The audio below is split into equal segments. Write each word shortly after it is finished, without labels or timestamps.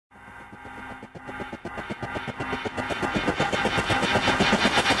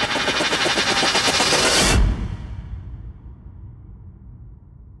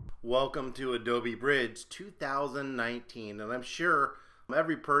Welcome to Adobe Bridge 2019, and I'm sure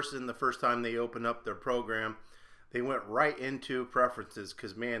every person the first time they open up their program they went right into preferences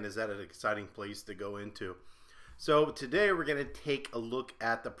because man, is that an exciting place to go into. So today we're going to take a look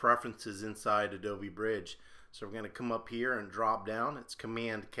at the preferences inside Adobe Bridge. So we're going to come up here and drop down. It's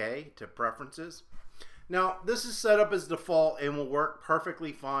Command K to preferences. Now this is set up as default and will work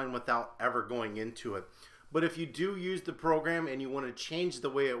perfectly fine without ever going into it. But if you do use the program and you want to change the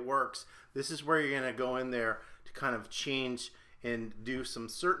way it works, this is where you're going to go in there to kind of change and do some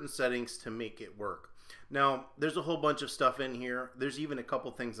certain settings to make it work. Now, there's a whole bunch of stuff in here. There's even a couple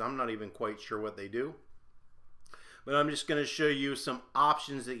things I'm not even quite sure what they do. But I'm just going to show you some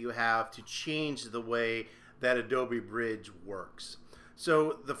options that you have to change the way that Adobe Bridge works.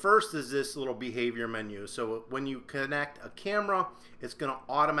 So the first is this little behavior menu. So when you connect a camera, it's going to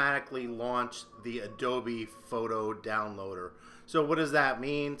automatically launch the Adobe Photo Downloader. So what does that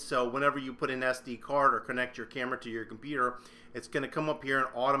mean? So whenever you put an SD card or connect your camera to your computer, it's going to come up here and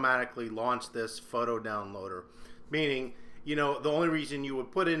automatically launch this photo downloader. Meaning, you know, the only reason you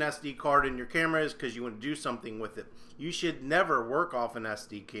would put an SD card in your camera is because you want to do something with it. You should never work off an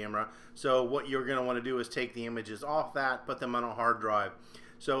SD camera. So what you're going to want to do is take the images off that, put them on a hard drive.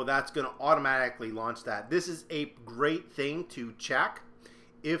 So that's going to automatically launch that. This is a great thing to check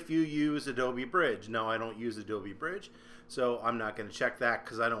if you use Adobe Bridge. No, I don't use Adobe Bridge, so I'm not going to check that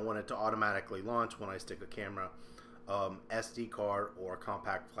because I don't want it to automatically launch when I stick a camera, SD card or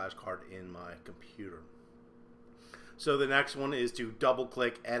compact flash card in my computer. So the next one is to double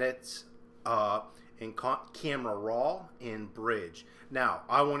click edits in Camera Raw in Bridge. Now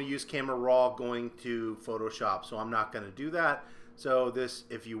I want to use Camera Raw going to Photoshop, so I'm not going to do that. So this,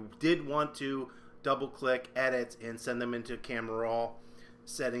 if you did want to double click edits and send them into Camera Raw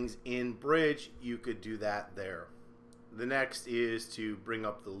settings in Bridge, you could do that there. The next is to bring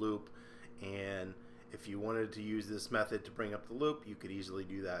up the loop, and if you wanted to use this method to bring up the loop, you could easily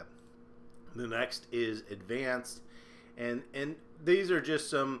do that. The next is advanced. And these are just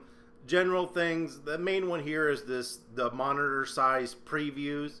some general things. The main one here is the monitor size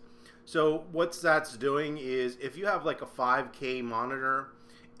previews. So what that's doing is if you have like a 5K monitor,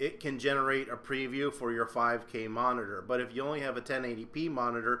 it can generate a preview for your 5K monitor. But if you only have a 1080p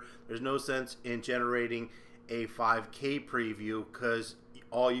monitor, there's no sense in generating a 5K preview because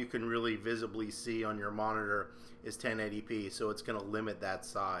all you can really visibly see on your monitor is 1080p. So it's going to limit that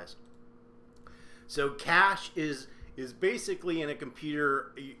size. So cache is basically in a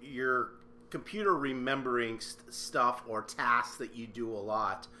computer, your computer remembering stuff or tasks that you do a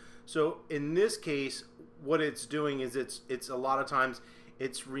lot. So in this case, what it's doing is it's a lot of times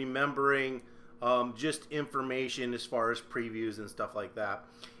it's remembering just information as far as previews and stuff like that.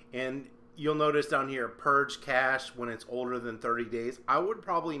 And you'll notice down here, purge cache when it's older than 30 days. I would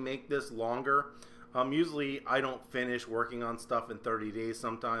probably make this longer. Usually I don't finish working on stuff in 30 days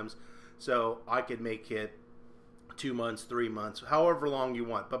sometimes, so I could make it 2 months, 3 months, however long you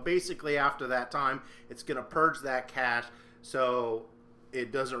want. But basically after that time, it's going to purge that cache so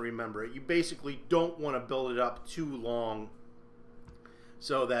it doesn't remember it. You basically don't want to build it up too long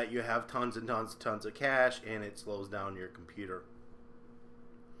so that you have tons and tons of cache and it slows down your computer.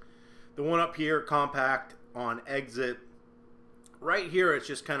 The one up here, compact on exit, right here it's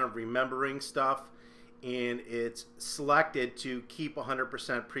just kind of remembering stuff, and it's selected to keep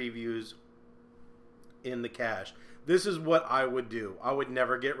 100% previews in the cache. This is what I would do. I would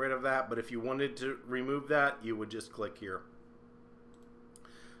never get rid of that, but if you wanted to remove that, you would just click here.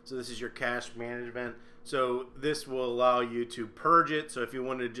 So this is your cache management. So this will allow you to purge it. So if you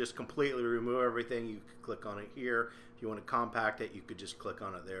wanted to just completely remove everything, you could click on it here. If you want to compact it, you could just click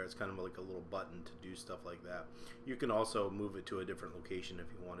on it there. It's kind of like a little button to do stuff like that. You can also move it to a different location if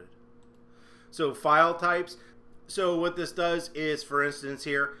you wanted. So file types. So what this does is, for instance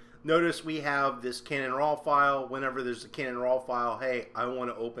here, notice we have this Canon RAW file. Whenever there's a Canon RAW file, hey, I want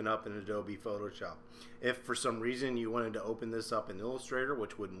to open up in Adobe Photoshop. If for some reason you wanted to open this up in Illustrator,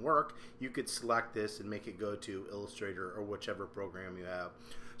 which wouldn't work, you could select this and make it go to Illustrator or whichever program you have.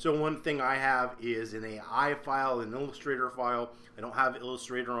 So one thing I have is an AI file, an Illustrator file. I don't have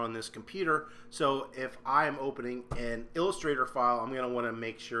Illustrator on this computer, so if I'm opening an Illustrator file, I'm going to want to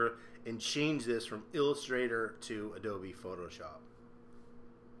make sure and change this from Illustrator to Adobe Photoshop.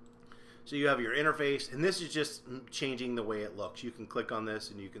 So you have your interface, and this is just changing the way it looks. You can click on this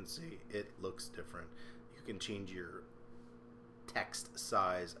and you can see it looks different. You can change your text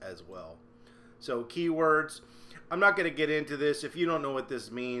size as well. So keywords, I'm not going to get into this if you don't know what this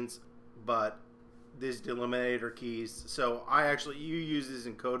means, but these delimiter keys. So you use this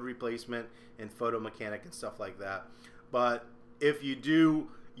in code replacement and photo mechanic and stuff like that. But if you do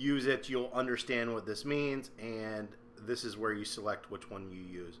use it, you'll understand what this means, and this is where you select which one you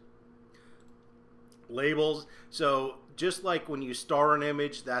use. Labels, so just like when you star an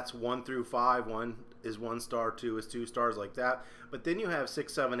image, that's 1 through 5. 1 is 1 star, 2 is 2 stars, like that. But then you have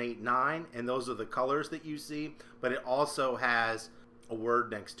 6, 7, 8, 9, and those are the colors that you see, but it also has a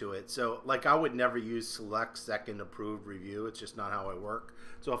word next to it. So like I would never use select second approved review. It's just not how I work.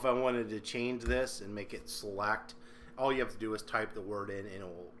 So if I wanted to change this and make it select, all you have to do is type the word in and it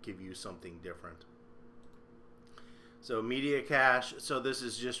will give you something different. So media cache, so this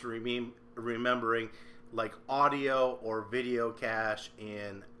is just remembering like audio or video cache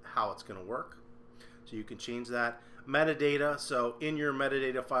and how it's going to work. So you can change that. Metadata, so in your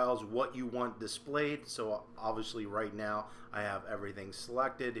metadata files what you want displayed. So obviously right now I have everything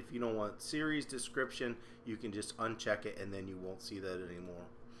selected. If you don't want series description, you can just uncheck it and then you won't see that anymore.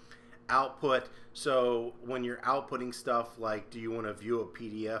 Output, so when you're outputting stuff, like do you want to view a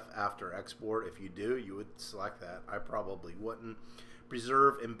PDF after export? If you do, you would select that. I probably wouldn't.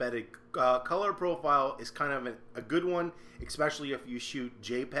 Preserve embedded color profile is kind of a good one, especially if you shoot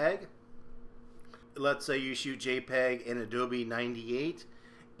JPEG. Let's say you shoot JPEG in Adobe 98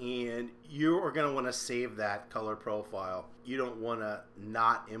 and you are going to want to save that color profile. You don't want to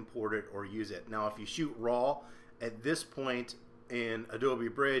not import it or use it. Now if you shoot RAW, at this point in Adobe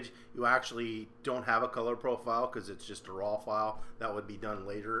Bridge, you actually don't have a color profile because it's just a RAW file. That would be done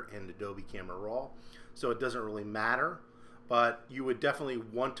later in Adobe Camera Raw. So it doesn't really matter, but you would definitely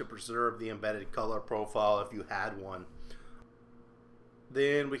want to preserve the embedded color profile if you had one.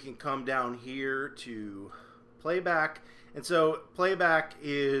 Then we can come down here to playback. And so playback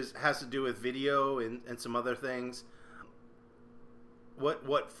has to do with video and some other things.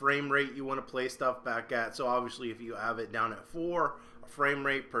 What frame rate you want to play stuff back at. So obviously if you have it down at 4, a frame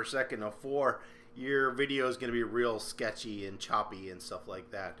rate per second of 4, your video is going to be real sketchy and choppy and stuff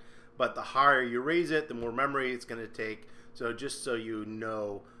like that. But the higher you raise it, the more memory it's going to take. So just so you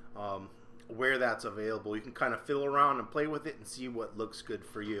know where that's available, you can kind of fiddle around and play with it and see what looks good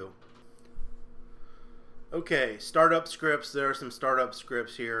for you. Okay, startup scripts. There are some startup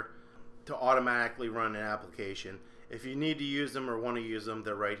scripts here to automatically run an application. If you need to use them or want to use them,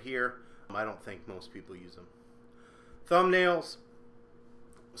 they're right here. I don't think most people use them. Thumbnails.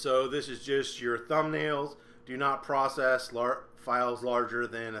 So this is just your thumbnails. Do not process files larger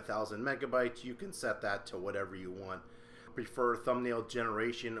than 1,000 megabytes. You can set that to whatever you want. Prefer thumbnail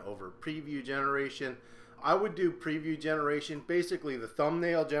generation over preview generation. I would do preview generation. Basically, the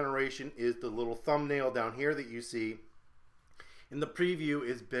thumbnail generation is the little thumbnail down here that you see, and the preview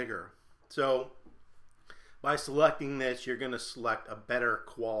is bigger. So by selecting this, you're going to select a better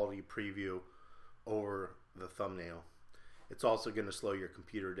quality preview over the thumbnail. It's also going to slow your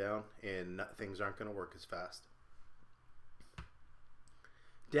computer down and things aren't going to work as fast.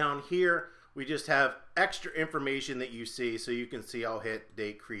 Down here, we just have extra information that you see. So you can see I'll hit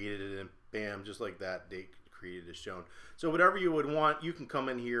date created and bam, just like that, date created is shown. So whatever you would want, you can come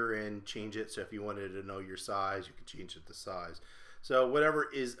in here and change it. So if you wanted to know your size, you can change it to size. So whatever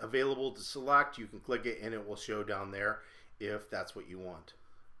is available to select, you can click it and it will show down there if that's what you want.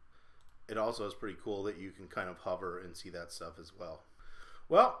 It also is pretty cool that you can kind of hover and see that stuff as well.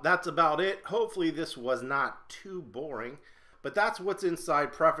 Well, that's about it. Hopefully this was not too boring, but that's what's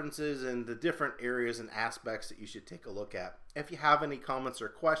inside preferences and the different areas and aspects that you should take a look at. If you have any comments or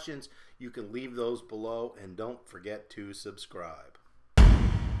questions, you can leave those below, and don't forget to subscribe.